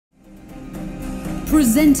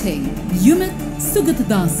Presenting Yumeth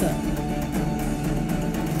Sugathadasa.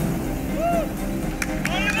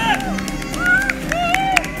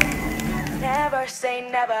 Never say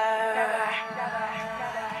never.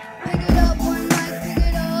 Pick it up one night, pick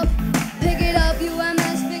it up. Pick it up,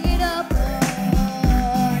 Yumeth, pick it up. Oh,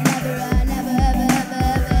 never, never, ever, ever,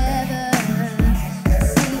 ever, ever.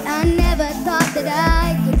 See, I never thought that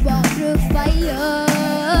I could walk through fire.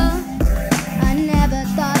 I never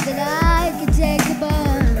thought that I could take the burn.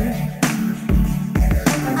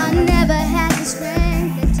 I never had the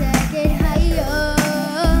strength to take it higher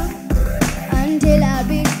until I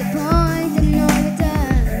reached the point of no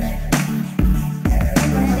return.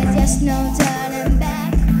 And there's just no turning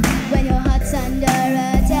back when your heart's under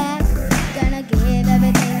attack. Gonna give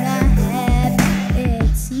everything I have.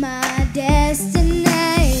 It's my destiny.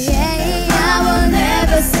 I will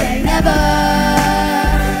never say never.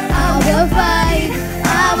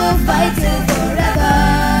 I will fight till forever.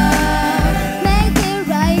 Make it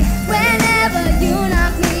right whenever you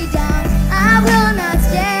knock me down. I will not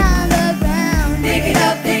stay on the ground. Pick it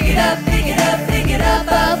up, pick it up, pick it up, pick it up,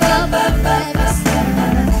 up, up, up, up, up.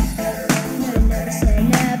 Never say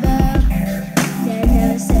never.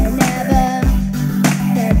 Never say never.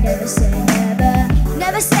 Never say never.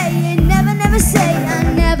 Never say it, never, never say. I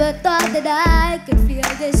never thought that I could feel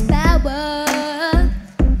this power.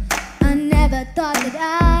 I never thought that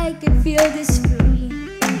I could feel this free.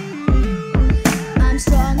 I'm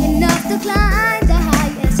strong enough to climb the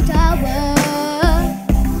highest tower,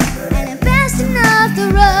 and I'm fast enough to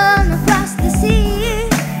run across the sea.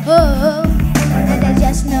 Oh, and there's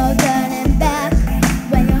just no turning back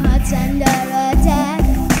when your heart's under attack.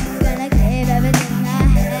 Gonna give everything I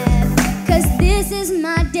have, 'cause this is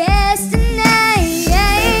my destiny.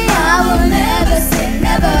 I will never say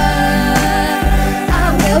never. I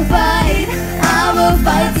will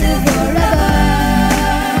fight till forever.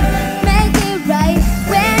 Make it right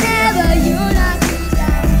whenever you knock me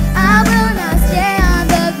down. I will not stay on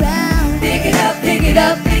the ground. Pick it up, pick it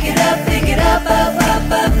up, pick it up, pick it up, up,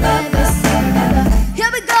 up, up, up, Never up. say never.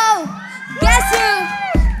 Here we go. Guess who?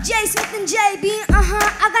 J Smith and JB.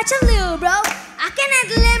 I got your little bro. I can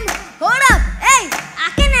handle him. Hold up, hey, I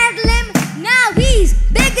can handle him. Now he's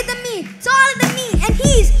bigger than me, taller than